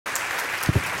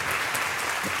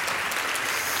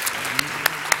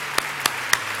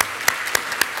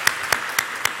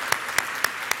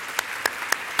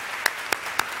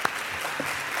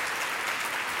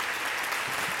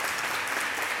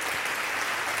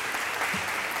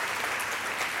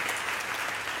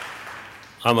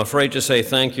I'm afraid to say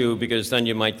thank you because then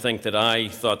you might think that I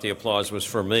thought the applause was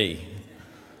for me.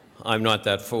 I'm not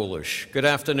that foolish. Good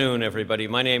afternoon, everybody.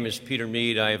 My name is Peter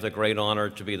Mead. I have the great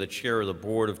honor to be the chair of the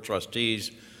Board of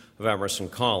Trustees of Emerson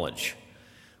College.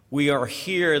 We are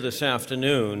here this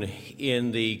afternoon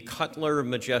in the Cutler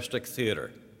Majestic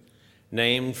Theater,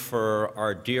 named for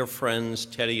our dear friends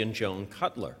Teddy and Joan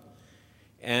Cutler.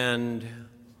 And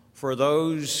for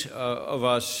those of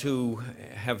us who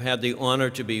have had the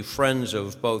honor to be friends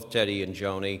of both Teddy and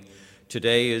Joni,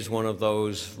 today is one of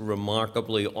those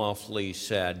remarkably, awfully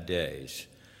sad days.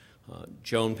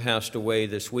 Joan passed away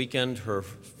this weekend. Her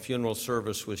funeral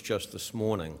service was just this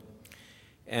morning.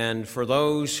 And for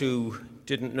those who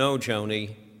didn't know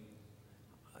Joni,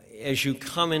 as you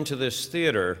come into this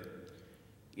theater,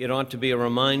 it ought to be a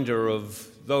reminder of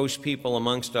those people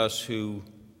amongst us who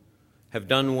have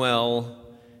done well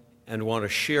and want to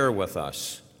share with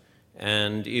us.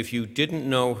 And if you didn't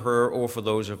know her, or for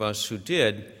those of us who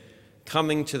did,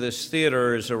 coming to this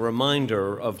theater is a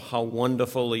reminder of how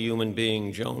wonderful a human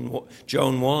being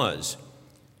Joan was.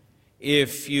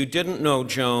 If you didn't know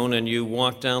Joan and you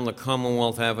walked down the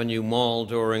Commonwealth Avenue Mall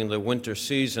during the winter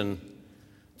season,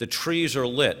 the trees are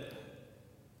lit.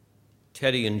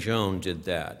 Teddy and Joan did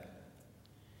that.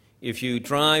 If you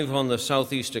drive on the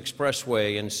Southeast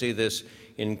Expressway and see this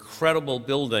incredible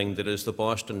building that is the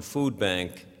Boston Food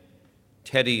Bank,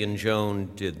 Teddy and Joan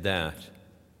did that.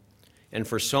 And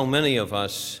for so many of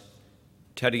us,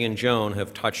 Teddy and Joan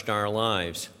have touched our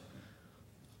lives.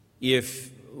 If,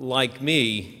 like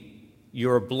me,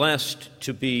 you're blessed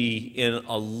to be in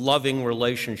a loving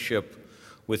relationship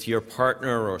with your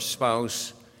partner or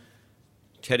spouse,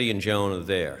 Teddy and Joan are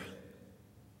there.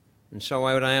 And so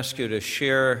I would ask you to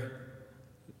share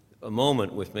a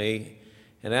moment with me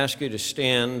and ask you to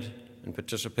stand and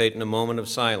participate in a moment of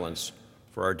silence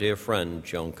for our dear friend,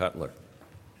 Joan Cutler.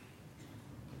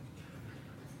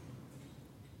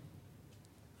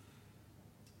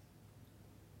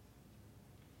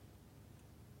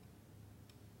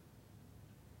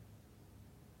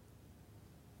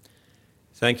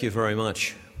 Thank you very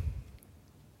much.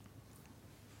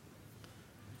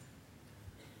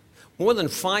 More than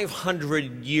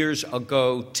 500 years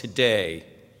ago today,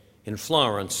 in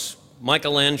Florence,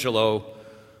 Michelangelo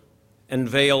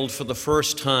unveiled for the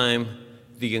first time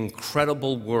the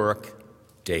incredible work,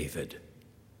 David.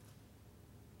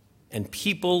 And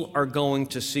people are going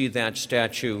to see that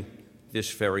statue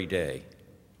this very day.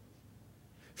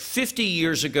 50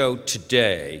 years ago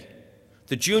today,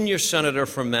 the junior senator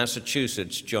from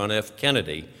Massachusetts, John F.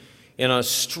 Kennedy, in a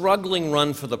struggling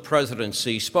run for the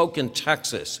presidency, spoke in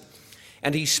Texas.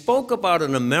 And he spoke about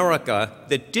an America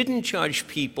that didn't judge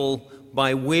people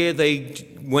by where they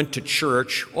went to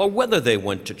church or whether they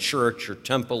went to church or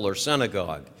temple or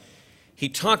synagogue. He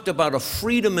talked about a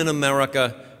freedom in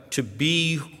America to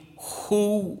be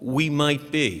who we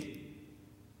might be.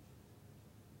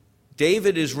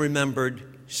 David is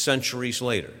remembered centuries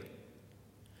later.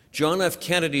 John F.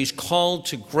 Kennedy's call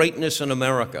to greatness in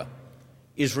America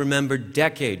is remembered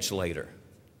decades later.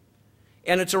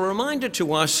 And it's a reminder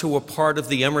to us who are part of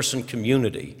the Emerson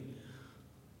community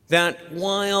that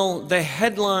while the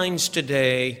headlines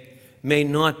today may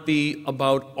not be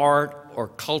about art or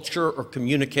culture or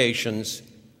communications,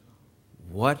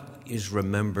 what is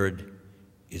remembered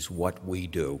is what we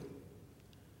do.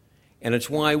 And it's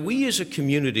why we as a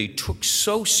community took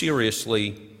so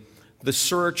seriously the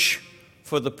search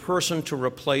for the person to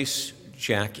replace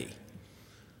Jackie.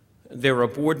 There are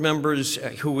board members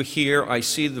who are here. I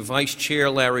see the Vice Chair,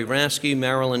 Larry Rasky,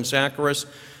 Marilyn Zacharis,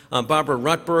 Barbara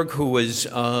Rutberg, who is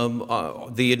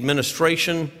the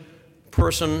administration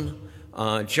person,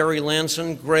 Jerry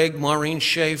Lanson, Greg, Maureen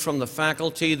Shea from the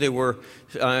faculty. There were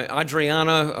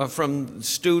Adriana from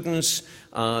students,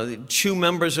 two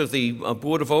members of the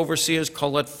Board of Overseers,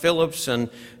 Colette Phillips and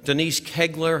Denise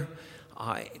Kegler.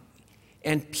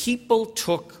 And people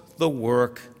took the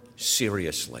work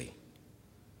seriously.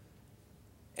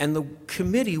 And the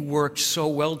committee worked so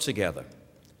well together.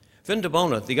 Vin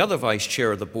DeBona, the other vice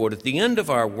chair of the board, at the end of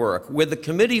our work, where the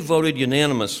committee voted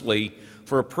unanimously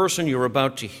for a person you're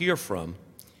about to hear from,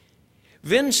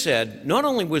 Vin said, not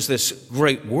only was this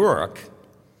great work,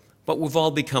 but we've all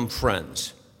become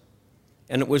friends.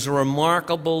 And it was a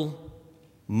remarkable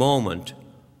moment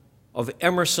of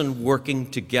Emerson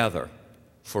working together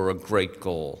for a great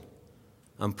goal.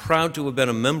 I'm proud to have been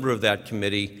a member of that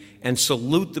committee and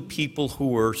salute the people who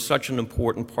were such an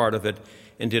important part of it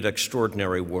and did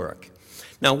extraordinary work.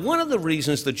 Now, one of the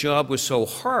reasons the job was so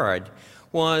hard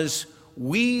was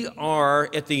we are,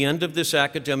 at the end of this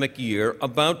academic year,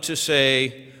 about to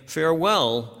say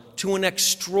farewell to an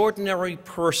extraordinary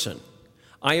person,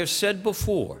 I have said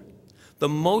before, the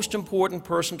most important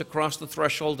person to cross the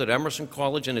threshold at Emerson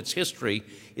College in its history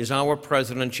is our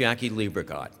president, Jackie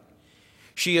Liebergott.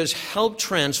 She has helped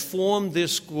transform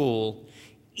this school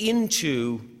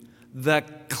into the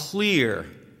clear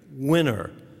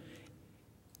winner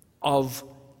of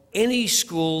any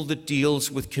school that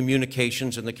deals with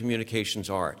communications and the communications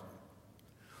art.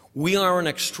 We are an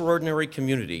extraordinary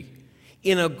community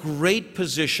in a great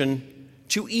position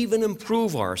to even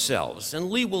improve ourselves, and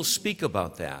Lee will speak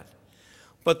about that.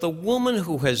 But the woman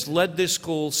who has led this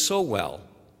school so well,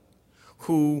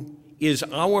 who is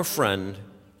our friend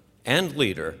and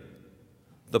leader,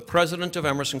 the president of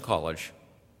Emerson College,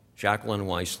 Jacqueline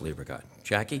Weiss Liebergott.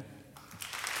 Jackie?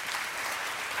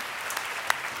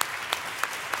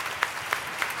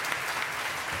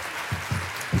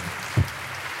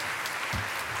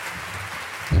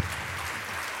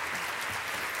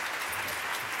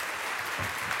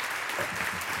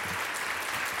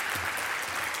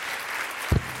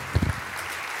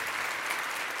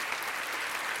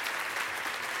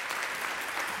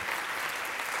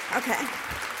 Okay,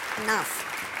 enough.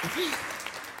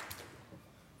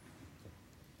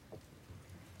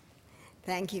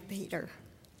 Thank you, Peter.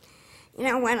 You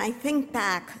know, when I think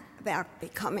back about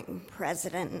becoming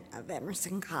president of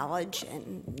Emerson College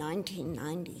in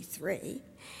 1993,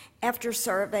 after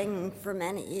serving for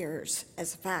many years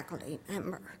as a faculty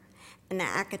member and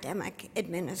academic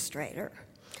administrator,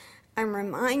 I'm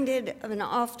reminded of an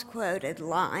oft-quoted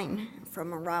line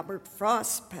from a Robert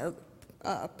Frost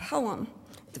poem,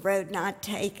 "The Road Not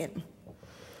Taken."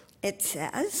 It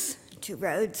says, "Two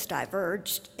roads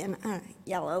diverged in a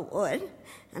yellow wood,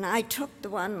 and I took the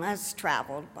one less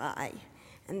traveled by,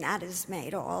 and that has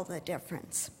made all the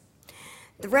difference."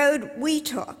 The road we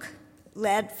took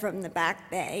led from the Back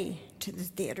Bay to the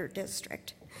Theater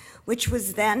District, which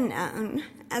was then known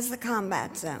as the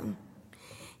Combat Zone.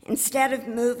 Instead of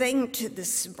moving to the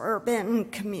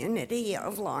suburban community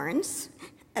of Lawrence,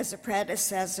 as a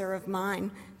predecessor of mine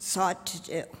sought to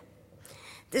do,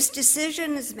 this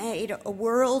decision has made a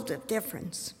world of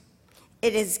difference.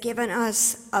 It has given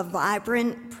us a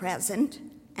vibrant present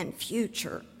and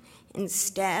future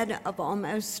instead of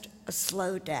almost a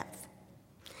slow death.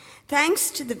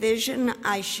 Thanks to the vision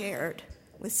I shared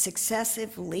with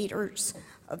successive leaders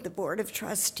of the Board of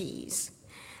Trustees,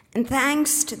 and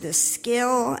thanks to the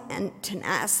skill and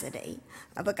tenacity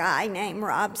of a guy named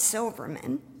Rob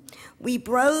Silverman, we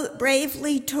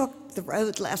bravely took the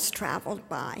road less traveled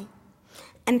by.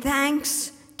 And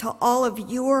thanks to all of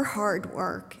your hard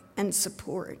work and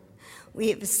support, we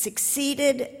have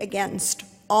succeeded against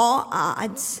all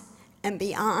odds and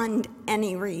beyond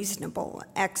any reasonable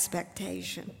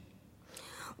expectation.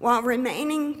 While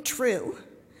remaining true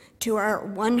to our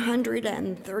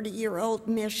 130-year-old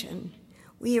mission,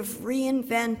 we have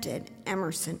reinvented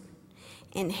Emerson,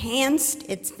 enhanced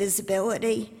its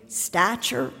visibility,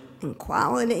 stature, and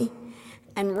quality,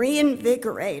 and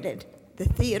reinvigorated the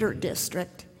Theater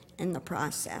District in the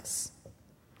process.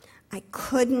 I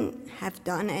couldn't have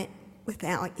done it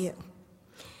without you,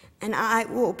 and I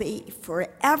will be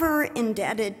forever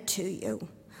indebted to you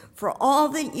for all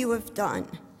that you have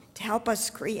done to help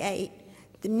us create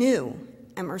the new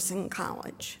Emerson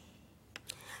College.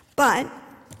 And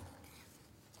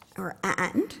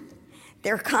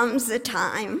there comes a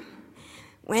time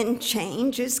when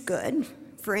change is good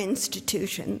for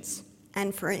institutions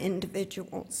and for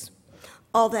individuals,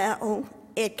 although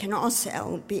it can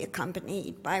also be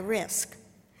accompanied by risk.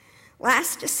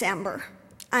 Last December,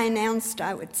 I announced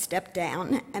I would step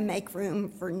down and make room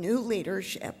for new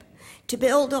leadership to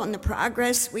build on the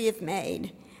progress we have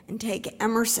made and take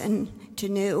Emerson to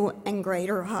new and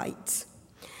greater heights.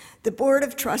 The Board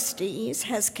of Trustees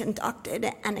has conducted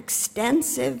an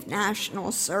extensive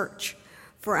national search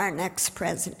for our next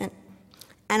president,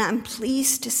 and I'm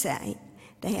pleased to say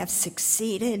they have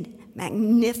succeeded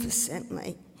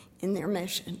magnificently in their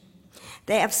mission.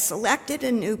 They have selected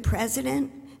a new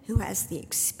president who has the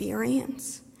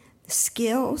experience, the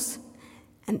skills,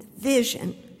 and the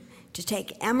vision to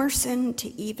take Emerson to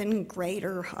even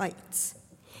greater heights.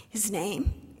 His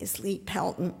name is Lee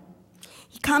Pelton.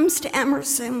 He comes to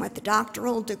Emerson with a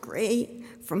doctoral degree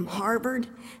from Harvard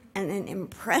and an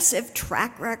impressive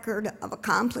track record of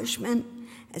accomplishment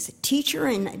as a teacher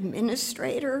and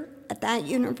administrator at that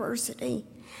university,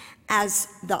 as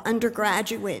the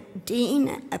undergraduate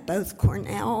dean at both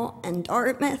Cornell and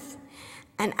Dartmouth,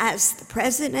 and as the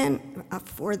president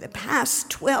for the past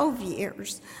 12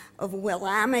 years of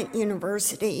Willamette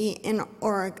University in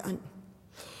Oregon.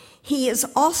 He is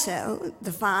also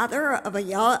the father of a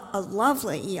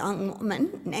lovely young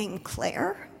woman named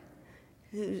Claire,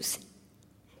 who's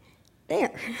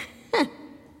there.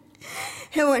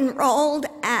 who enrolled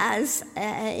as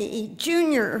a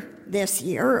junior this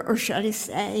year, or should I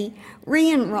say,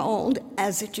 re-enrolled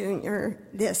as a junior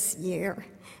this year,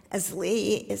 as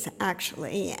Lee is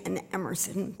actually an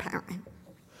Emerson parent.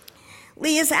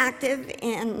 Lee is active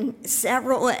in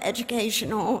several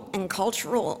educational and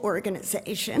cultural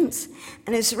organizations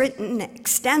and has written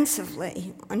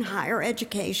extensively on higher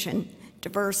education,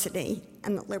 diversity,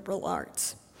 and the liberal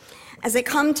arts. As I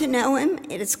come to know him,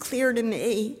 it is clear to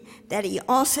me that he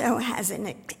also has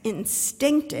an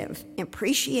instinctive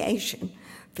appreciation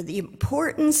for the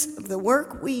importance of the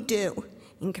work we do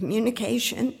in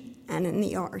communication and in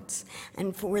the arts,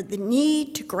 and for the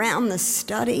need to ground the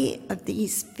study of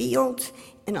these fields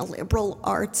in a liberal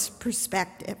arts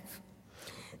perspective.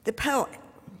 The poet,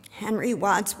 Henry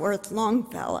Wadsworth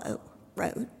Longfellow,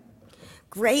 wrote,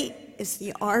 "Great is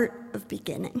the art of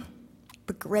beginning,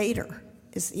 but greater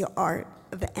is the art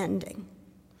of ending."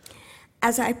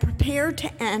 As I prepare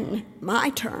to end my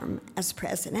term as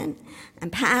president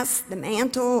and pass the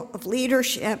mantle of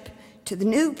leadership to the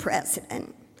new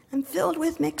president, I'm filled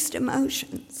with mixed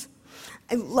emotions.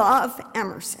 I love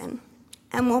Emerson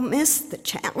and will miss the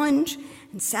challenge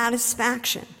and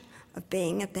satisfaction of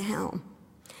being at the helm.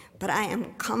 But I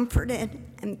am comforted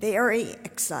and very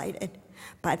excited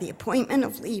by the appointment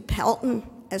of Lee Pelton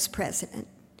as president.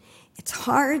 It's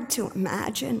hard to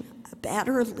imagine a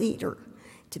better leader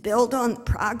to build on the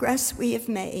progress we have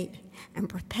made and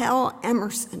propel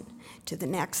Emerson to the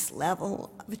next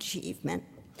level of achievement.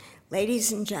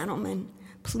 Ladies and gentlemen,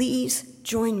 please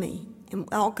join me in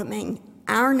welcoming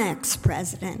our next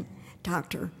president,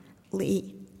 Dr.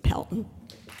 Lee Pelton.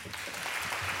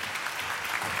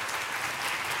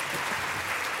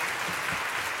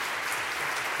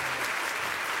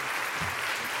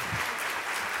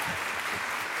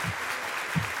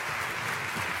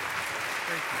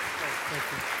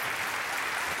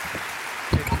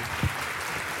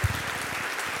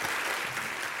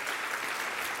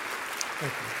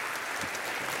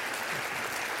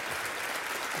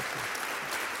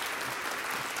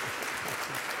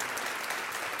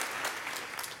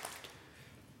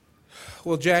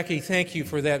 Well, Jackie, thank you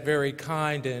for that very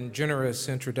kind and generous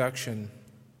introduction.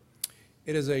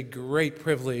 It is a great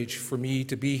privilege for me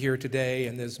to be here today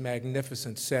in this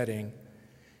magnificent setting,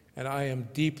 and I am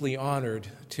deeply honored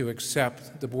to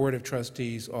accept the Board of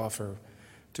Trustees' offer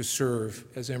to serve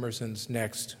as Emerson's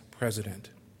next president.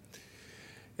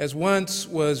 As once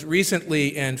was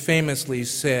recently and famously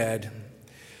said,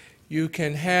 you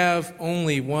can have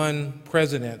only one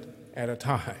president at a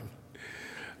time.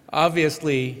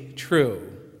 Obviously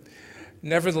true.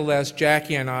 Nevertheless,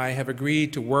 Jackie and I have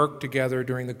agreed to work together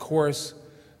during the course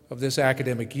of this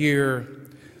academic year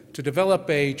to develop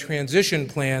a transition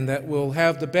plan that will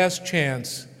have the best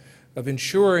chance of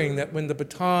ensuring that when the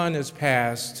baton is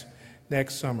passed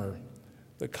next summer,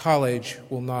 the college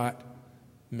will not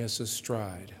miss a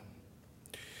stride.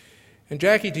 And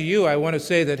Jackie, to you, I want to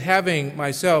say that having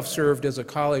myself served as a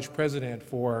college president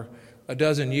for a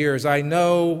dozen years, I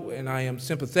know and I am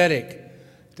sympathetic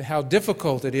to how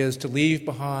difficult it is to leave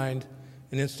behind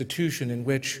an institution in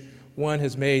which one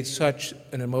has made such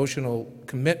an emotional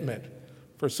commitment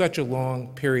for such a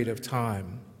long period of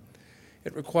time.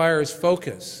 It requires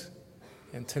focus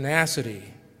and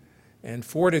tenacity and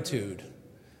fortitude,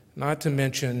 not to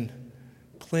mention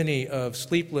plenty of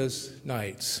sleepless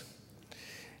nights.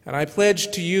 And I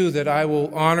pledge to you that I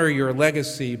will honor your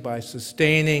legacy by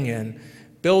sustaining and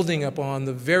building upon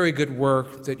the very good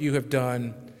work that you have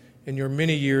done in your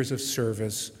many years of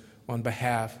service on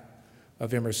behalf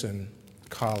of Emerson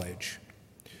College.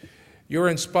 Your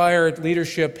inspired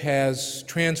leadership has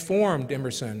transformed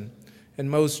Emerson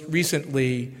and most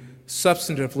recently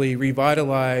substantively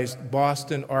revitalized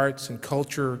Boston arts and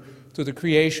culture through the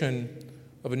creation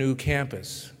of a new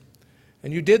campus.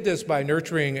 And you did this by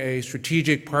nurturing a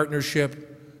strategic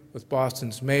partnership with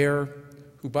Boston's mayor,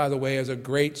 who, by the way, is a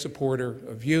great supporter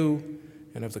of you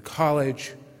and of the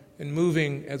college, and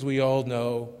moving, as we all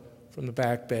know, from the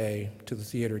Back Bay to the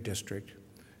Theater District,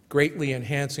 greatly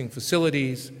enhancing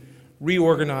facilities,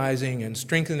 reorganizing and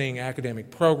strengthening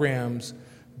academic programs,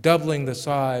 doubling the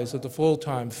size of the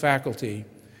full-time faculty,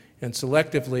 and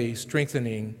selectively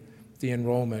strengthening the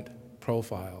enrollment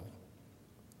profile.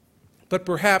 But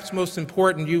perhaps most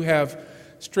important, you have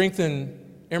strengthened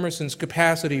Emerson's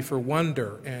capacity for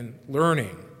wonder and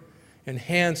learning,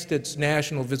 enhanced its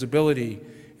national visibility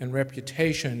and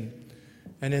reputation,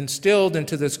 and instilled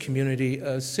into this community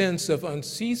a sense of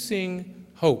unceasing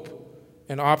hope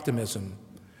and optimism,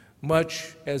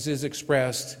 much as is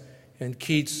expressed in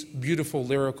Keats' beautiful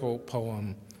lyrical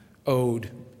poem, Ode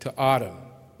to Autumn.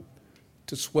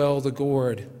 To swell the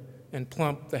gourd and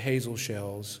plump the hazel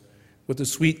shells, with the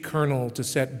sweet kernel to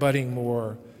set budding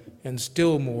more, and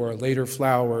still more later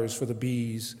flowers for the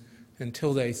bees,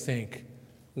 until they think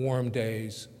warm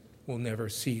days will never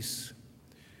cease.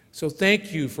 So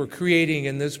thank you for creating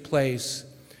in this place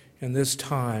and this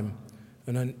time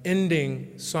an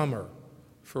unending summer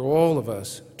for all of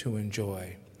us to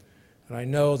enjoy. And I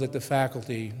know that the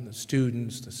faculty, the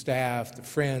students, the staff, the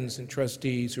friends and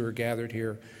trustees who are gathered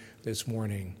here this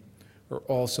morning are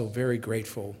also very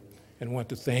grateful and want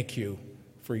to thank you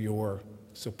for your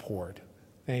support.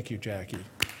 Thank you, Jackie.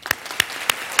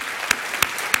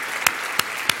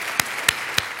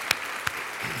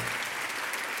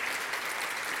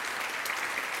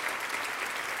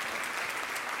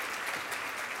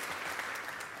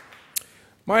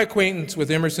 My acquaintance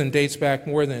with Emerson dates back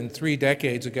more than 3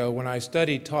 decades ago when I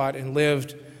studied, taught, and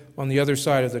lived on the other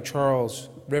side of the Charles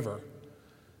River.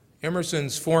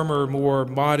 Emerson's former, more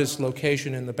modest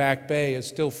location in the Back Bay is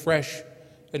still fresh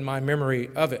in my memory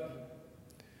of it.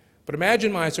 But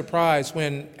imagine my surprise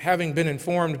when, having been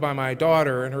informed by my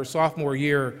daughter in her sophomore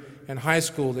year in high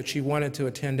school that she wanted to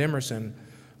attend Emerson,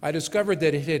 I discovered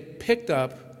that it had packed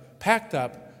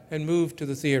up, and moved to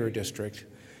the theater district,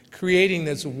 creating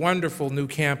this wonderful new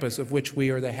campus of which we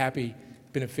are the happy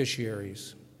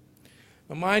beneficiaries.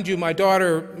 Now, mind you, my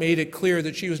daughter made it clear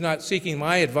that she was not seeking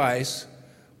my advice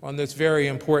on this very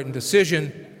important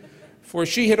decision, for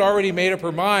she had already made up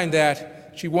her mind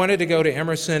that she wanted to go to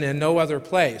Emerson and no other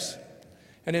place.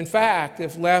 And in fact,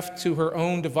 if left to her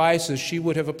own devices, she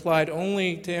would have applied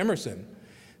only to Emerson,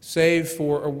 save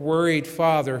for a worried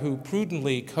father who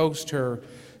prudently coaxed her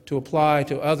to apply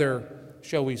to other,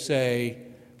 shall we say,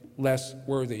 less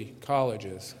worthy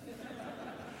colleges.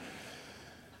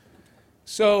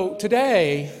 So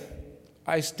today,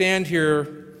 I stand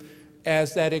here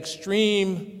as that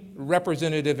extreme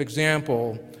representative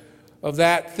example of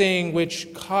that thing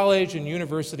which college and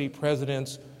university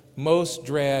presidents most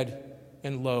dread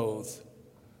and loathe,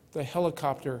 the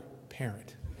helicopter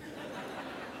parent.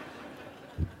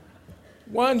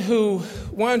 One who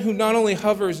not only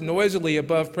hovers noisily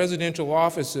above presidential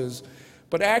offices,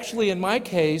 but actually, in my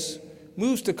case,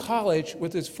 moves to college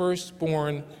with his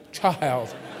firstborn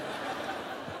child.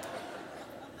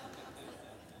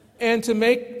 And to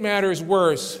make matters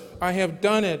worse, I have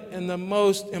done it in the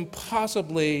most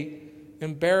impossibly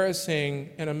embarrassing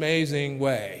and amazing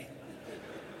way.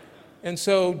 And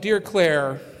so, dear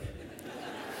Claire,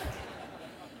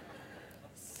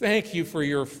 thank you for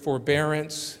your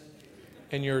forbearance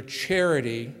and your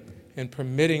charity in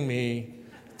permitting me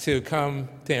to come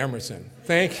to Emerson.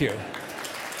 Thank you.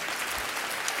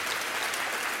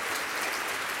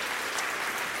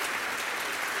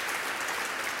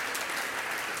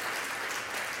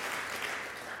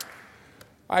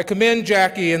 I commend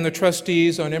Jackie and the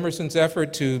trustees on Emerson's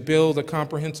effort to build a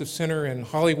comprehensive center in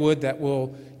Hollywood that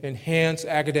will enhance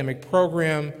academic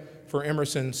program for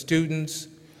Emerson students,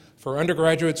 for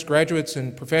undergraduates, graduates,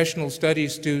 and professional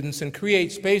studies students, and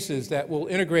create spaces that will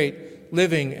integrate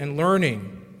living and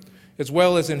learning, as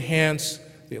well as enhance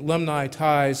the alumni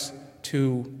ties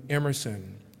to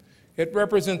Emerson. It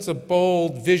represents a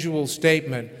bold visual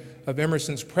statement of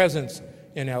Emerson's presence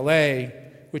in LA,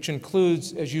 which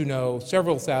includes, as you know,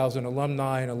 several thousand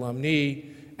alumni and alumni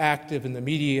active in the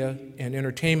media and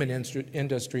entertainment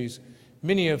industries,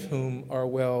 many of whom are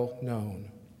well known.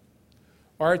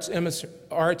 Arts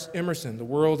Emerson, the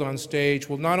world on stage,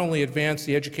 will not only advance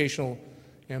the educational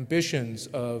ambitions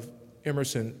of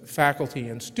Emerson faculty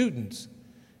and students,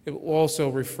 it will also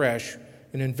refresh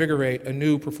and invigorate a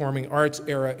new performing arts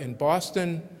era in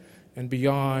Boston and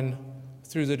beyond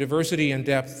through the diversity and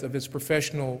depth of its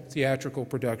professional theatrical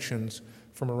productions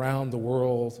from around the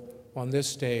world on this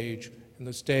stage and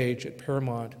the stage at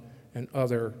Paramount and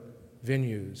other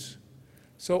venues.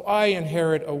 So I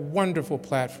inherit a wonderful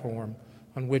platform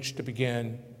on which to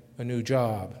begin a new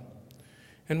job.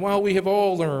 And while we have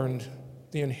all learned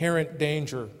the inherent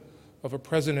danger of a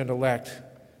president-elect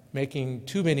making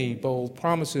too many bold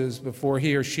promises before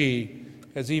he or she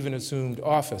has even assumed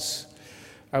office,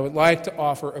 I would like to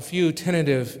offer a few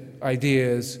tentative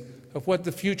ideas of what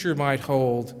the future might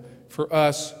hold for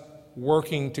us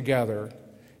working together,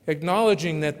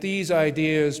 acknowledging that these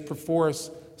ideas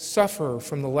perforce suffer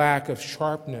from the lack of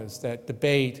sharpness that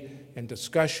debate and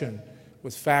discussion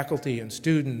with faculty and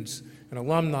students and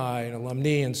alumni and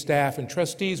alumni and staff and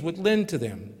trustees would lend to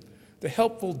them, the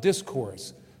helpful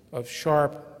discourse of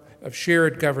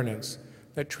shared governance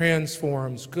that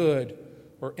transforms good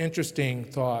or interesting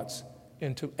thoughts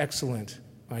into excellent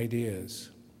ideas.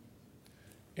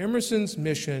 Emerson's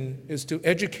mission is to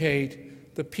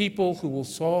educate the people who will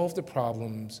solve the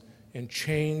problems and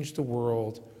change the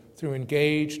world through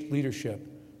engaged leadership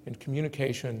in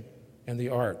communication and the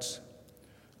arts.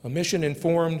 A mission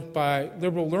informed by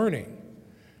liberal learning,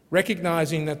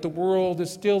 recognizing that the world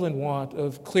is still in want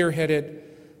of clear-headed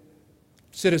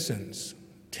citizens,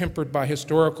 tempered by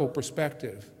historical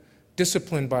perspective,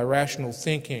 disciplined by rational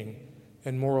thinking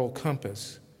and moral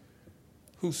compass,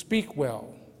 who speak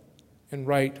well and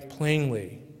write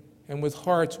plainly, and with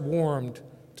hearts warmed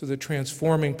to the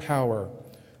transforming power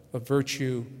of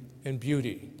virtue and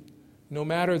beauty, no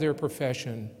matter their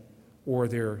profession or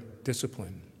their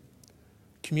discipline.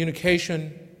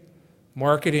 Communication,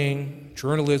 marketing,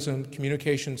 journalism,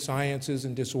 communication sciences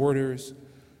and disorders,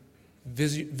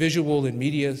 visual and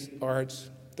media arts,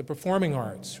 the performing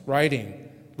arts, writing,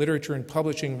 literature, and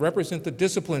publishing represent the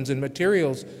disciplines and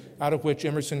materials out of which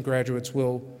Emerson graduates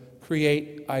will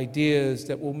create ideas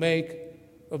that will make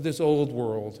of this old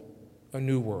world a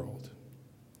new world.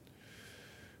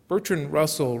 Bertrand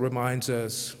Russell reminds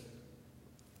us,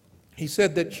 he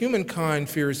said that humankind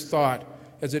fears thought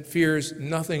as it fears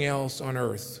nothing else on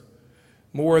earth,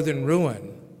 more than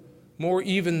ruin, more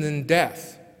even than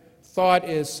death. Thought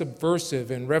is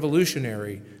subversive and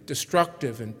revolutionary,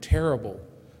 destructive and terrible.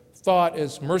 Thought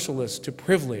is merciless to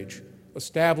privilege,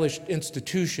 established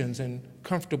institutions, and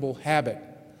comfortable habit.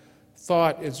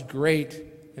 Thought is great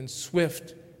and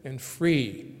swift and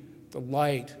free, the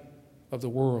light of the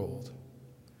world.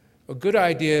 A good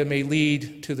idea may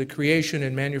lead to the creation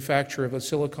and manufacture of a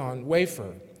silicon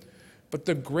wafer, but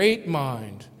the great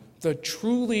mind, the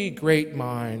truly great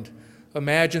mind,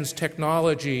 imagines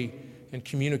technology and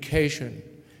communication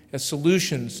as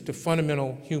solutions to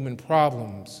fundamental human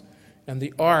problems, and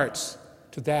the arts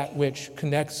to that which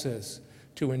connects us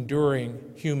to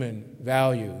enduring human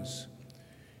values.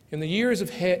 In the years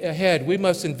ahead, we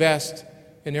must invest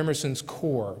in Emerson's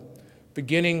core,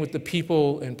 beginning with the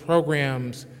people and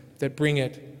programs that bring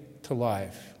it to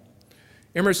life.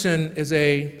 Emerson is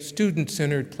a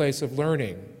student-centered place of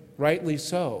learning, rightly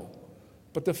so,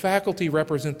 but the faculty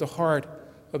represent the heart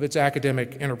of its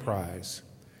academic enterprise.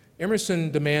 Emerson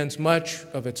demands much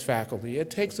of its faculty. It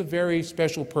takes a very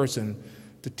special person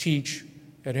to teach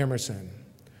at Emerson.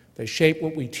 They shape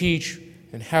what we teach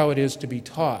and how it is to be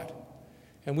taught.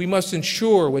 And we must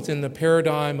ensure within the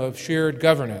paradigm of shared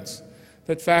governance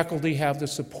that faculty have the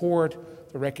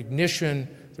support, the recognition,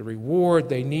 the reward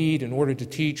they need in order to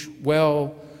teach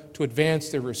well, to advance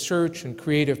their research and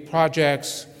creative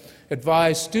projects,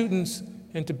 advise students,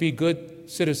 and to be good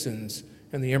citizens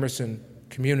in the Emerson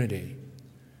community.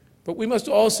 But we must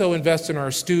also invest in our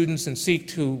students and seek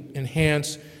to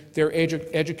enhance their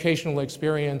educational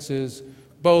experiences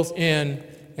both in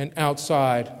and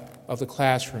outside of the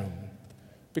classroom.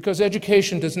 Because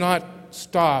education does not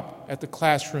stop at the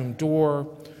classroom door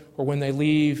or when they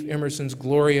leave Emerson's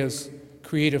glorious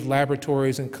creative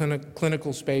laboratories and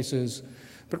clinical spaces,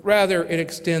 but rather it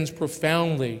extends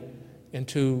profoundly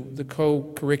into the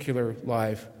co-curricular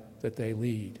life that they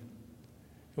lead.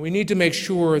 And we need to make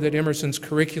sure that Emerson's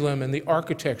curriculum and the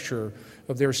architecture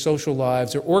of their social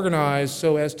lives are organized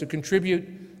so as to contribute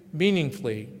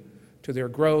meaningfully to their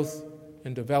growth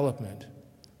and development,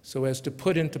 so as to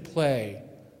put into play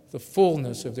the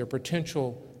fullness of their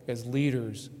potential as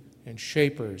leaders and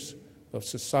shapers of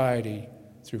society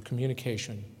through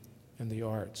communication and the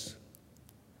arts.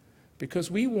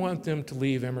 Because we want them to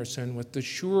leave Emerson with the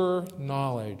sure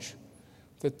knowledge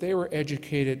that they were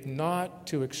educated not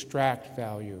to extract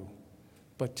value,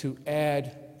 but to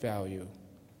add value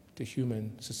to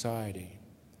human society.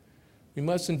 We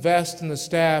must invest in the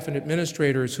staff and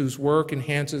administrators whose work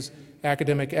enhances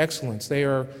academic excellence. They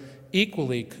are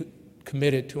equally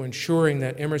committed to ensuring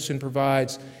that Emerson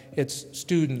provides its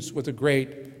students with a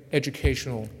great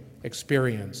educational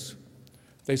experience.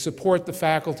 They support the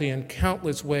faculty in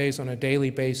countless ways on a daily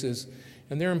basis,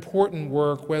 and their important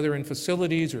work, whether in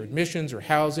facilities or admissions or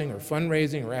housing or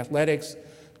fundraising or athletics,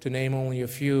 to name only a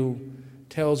few,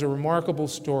 tells a remarkable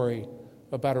story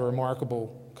about a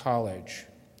remarkable college.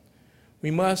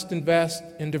 We must invest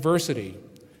in diversity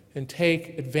and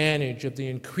take advantage of the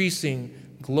increasing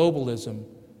globalism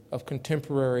of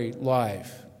contemporary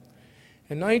life.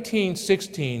 In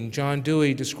 1916, John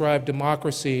Dewey described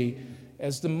democracy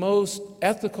as the most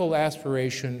ethical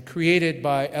aspiration created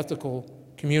by ethical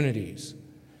communities.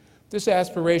 This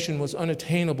aspiration was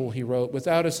unattainable, he wrote,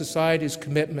 without a society's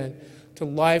commitment to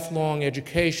lifelong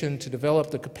education to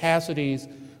develop the capacities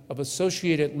of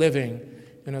associated living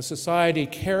in a society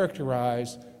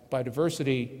characterized by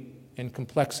diversity and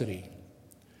complexity.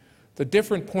 The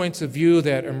different points of view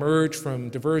that emerge from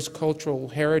diverse cultural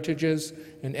heritages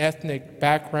and ethnic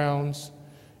backgrounds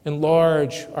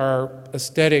enlarge our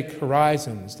aesthetic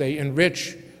horizons. They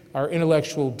enrich our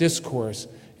intellectual discourse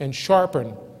and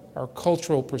sharpen our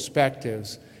cultural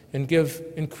perspectives and give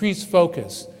increased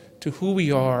focus to who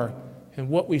we are and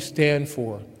what we stand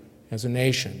for as a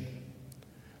nation.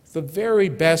 The very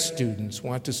best students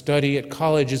want to study at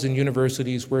colleges and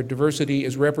universities where diversity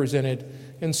is represented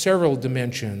in several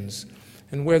dimensions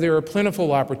and where there are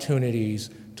plentiful opportunities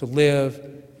to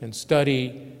live and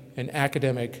study in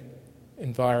academic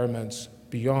environments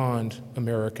beyond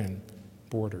American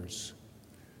borders.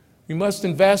 We must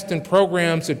invest in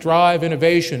programs that drive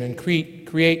innovation and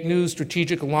create new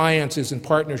strategic alliances and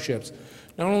partnerships,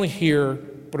 not only here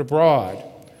but abroad,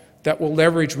 that will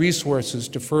leverage resources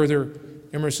to further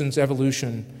Emerson's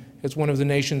evolution as one of the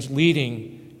nation's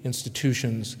leading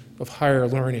institutions of higher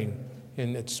learning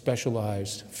in its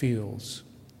specialized fields.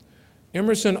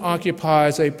 Emerson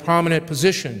occupies a prominent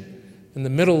position in the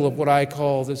middle of what I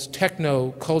call this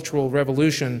techno-cultural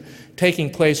revolution taking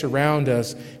place around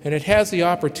us, and it has the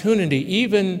opportunity,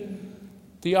 even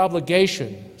the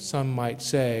obligation, some might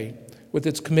say, with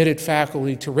its committed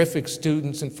faculty, terrific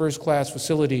students, and first-class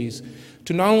facilities,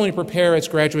 to not only prepare its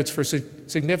graduates for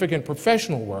significant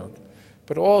professional work,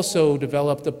 but also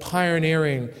develop the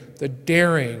pioneering, the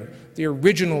daring, the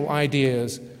original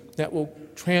ideas that will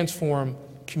transform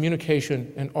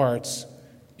communication and arts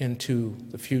into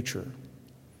the future.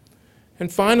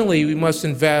 And finally, we must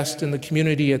invest in the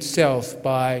community itself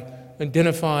by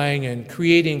identifying and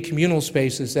creating communal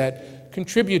spaces that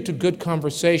contribute to good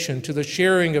conversation, to the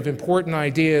sharing of important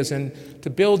ideas, and to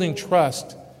building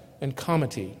trust and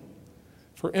comity.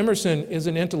 For Emerson is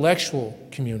an intellectual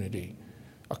community,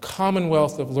 a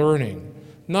commonwealth of learning,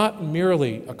 not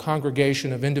merely a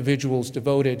congregation of individuals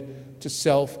devoted to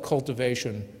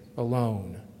self-cultivation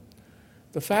alone.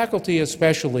 The faculty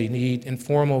especially need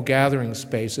informal gathering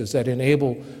spaces that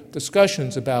enable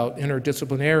discussions about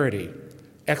interdisciplinarity,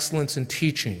 excellence in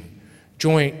teaching,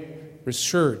 joint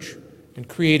research and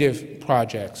creative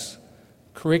projects,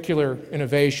 curricular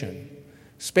innovation,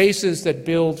 spaces that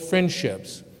build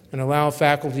friendships and allow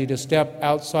faculty to step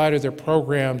outside of their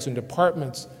programs and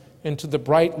departments into the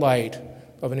bright light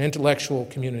of an intellectual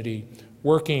community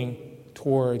working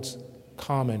towards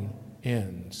common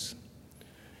ends.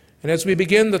 And as we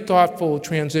begin the thoughtful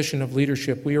transition of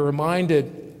leadership, we are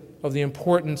reminded of the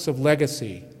importance of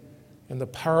legacy and the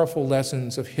powerful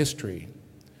lessons of history.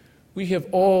 We have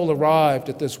all arrived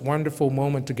at this wonderful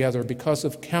moment together because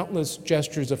of countless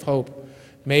gestures of hope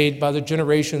made by the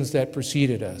generations that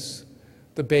preceded us: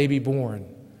 the baby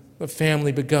born, the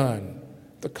family begun,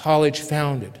 the college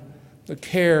founded, the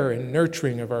care and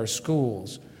nurturing of our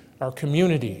schools, our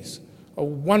communities, a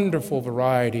wonderful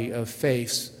variety of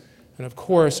faiths, and of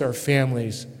course our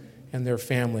families and their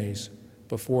families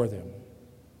before them.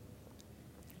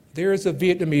 There is a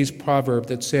Vietnamese proverb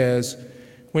that says,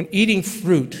 "When eating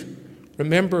fruit,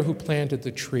 remember who planted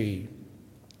the tree.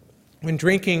 When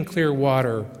drinking clear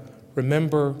water,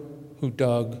 remember who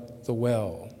dug the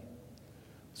well."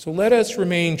 So let us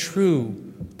remain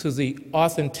true to the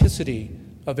authenticity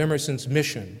of Emerson's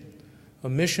mission, a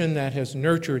mission that has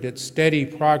nurtured its steady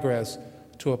progress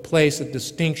to a place of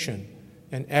distinction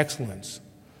and excellence,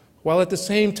 while at the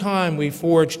same time we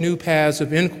forge new paths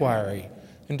of inquiry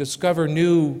and discover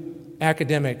new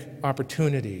academic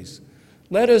opportunities.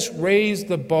 Let us raise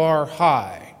the bar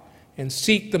high and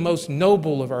seek the most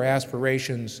noble of our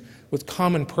aspirations with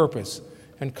common purpose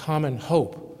and common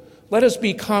hope. Let us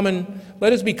be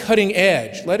cutting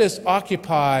edge. Let us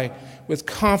occupy with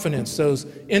confidence those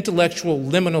intellectual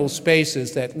liminal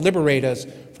spaces that liberate us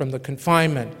from the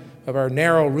confinement of our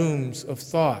narrow rooms of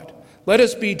thought. Let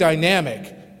us be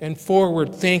dynamic and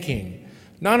forward-thinking,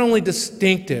 not only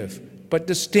distinctive, but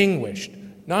distinguished,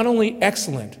 not only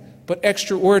excellent, but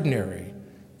extraordinary.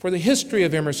 For the history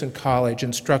of Emerson College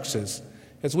instructs us,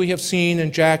 as we have seen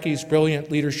in Jackie's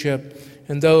brilliant leadership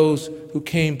and those who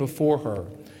came before her,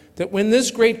 that when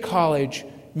this great college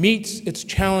meets its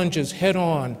challenges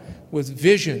head-on with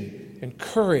vision and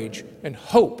courage and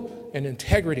hope and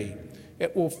integrity,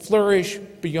 it will flourish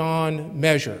beyond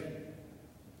measure.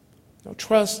 Now,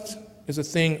 trust is a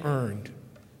thing earned,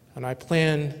 and I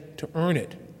plan to earn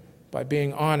it by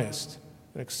being honest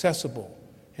and accessible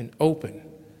and open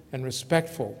and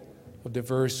respectful of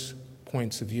diverse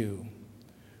points of view.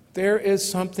 There is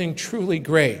something truly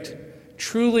great,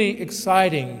 truly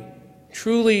exciting,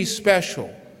 truly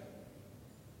special,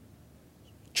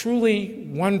 truly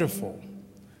wonderful,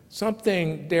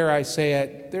 something, dare I say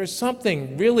it, there's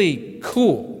something really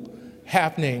cool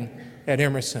happening at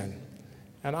Emerson.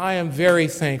 And I am very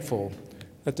thankful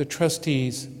that the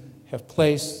trustees have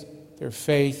placed their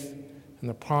faith in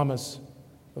the promise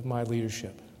of my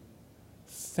leadership.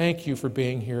 Thank you for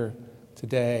being here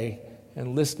today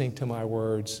and listening to my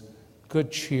words. good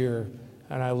cheer,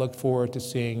 and I look forward to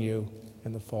seeing you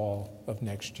in the fall of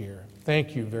next year.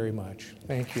 Thank you very much.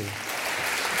 Thank you.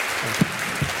 Thank you.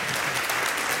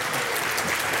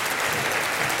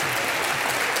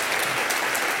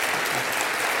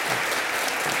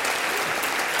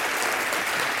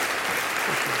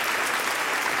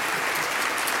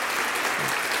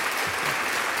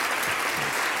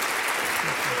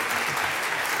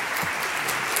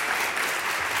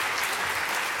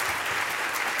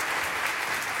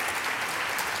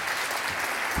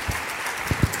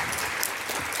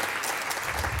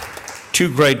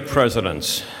 Two great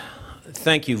presidents.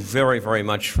 Thank you very, very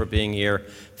much for being here.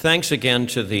 Thanks again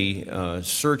to the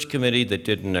search committee that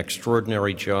did an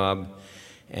extraordinary job.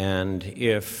 And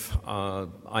if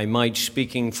I might,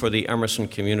 speaking for the Emerson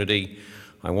community,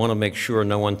 I want to make sure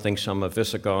no one thinks I'm a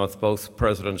Visigoth, both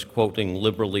presidents quoting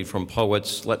liberally from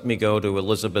poets. Let me go to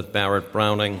Elizabeth Barrett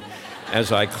Browning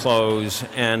as I close.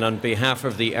 And on behalf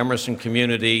of the Emerson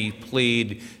community,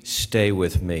 plead, stay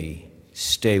with me.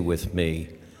 Stay with me.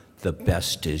 The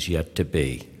best is yet to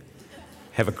be.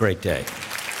 Have a great day.